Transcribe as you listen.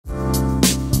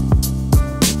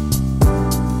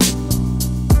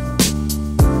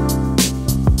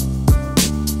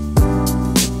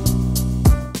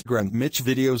Grand Mitch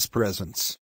Videos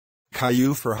presents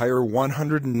Caillou for Hire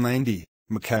 190,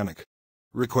 Mechanic.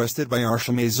 Requested by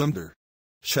Arshamazumder.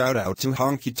 Shout out to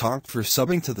Honky Tonk for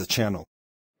subbing to the channel.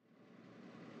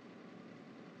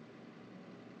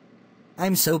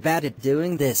 I'm so bad at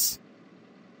doing this.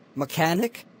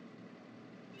 Mechanic?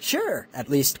 Sure, at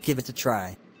least give it a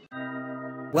try.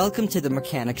 Welcome to the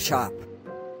mechanic shop.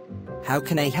 How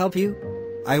can I help you?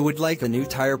 I would like a new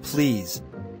tire, please.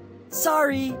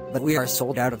 Sorry, but we are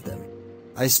sold out of them.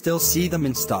 I still see them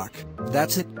in stock.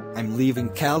 That's it, I'm leaving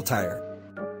Cal Tire.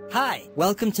 Hi,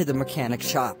 welcome to the mechanic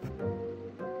shop.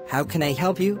 How can I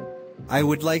help you? I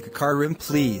would like a car rim,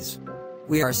 please.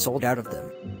 We are sold out of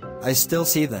them. I still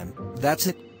see them. That's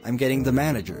it, I'm getting the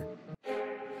manager.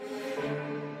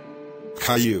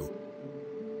 Caillou.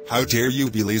 How dare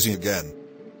you be lazy again?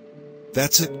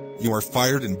 That's it, you are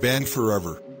fired and banned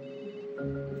forever.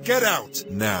 Get out,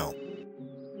 now.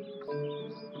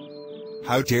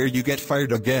 How dare you get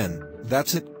fired again?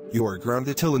 That's it, you are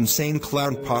grounded till Insane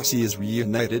Clown Posse is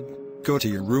reunited. Go to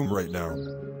your room right now.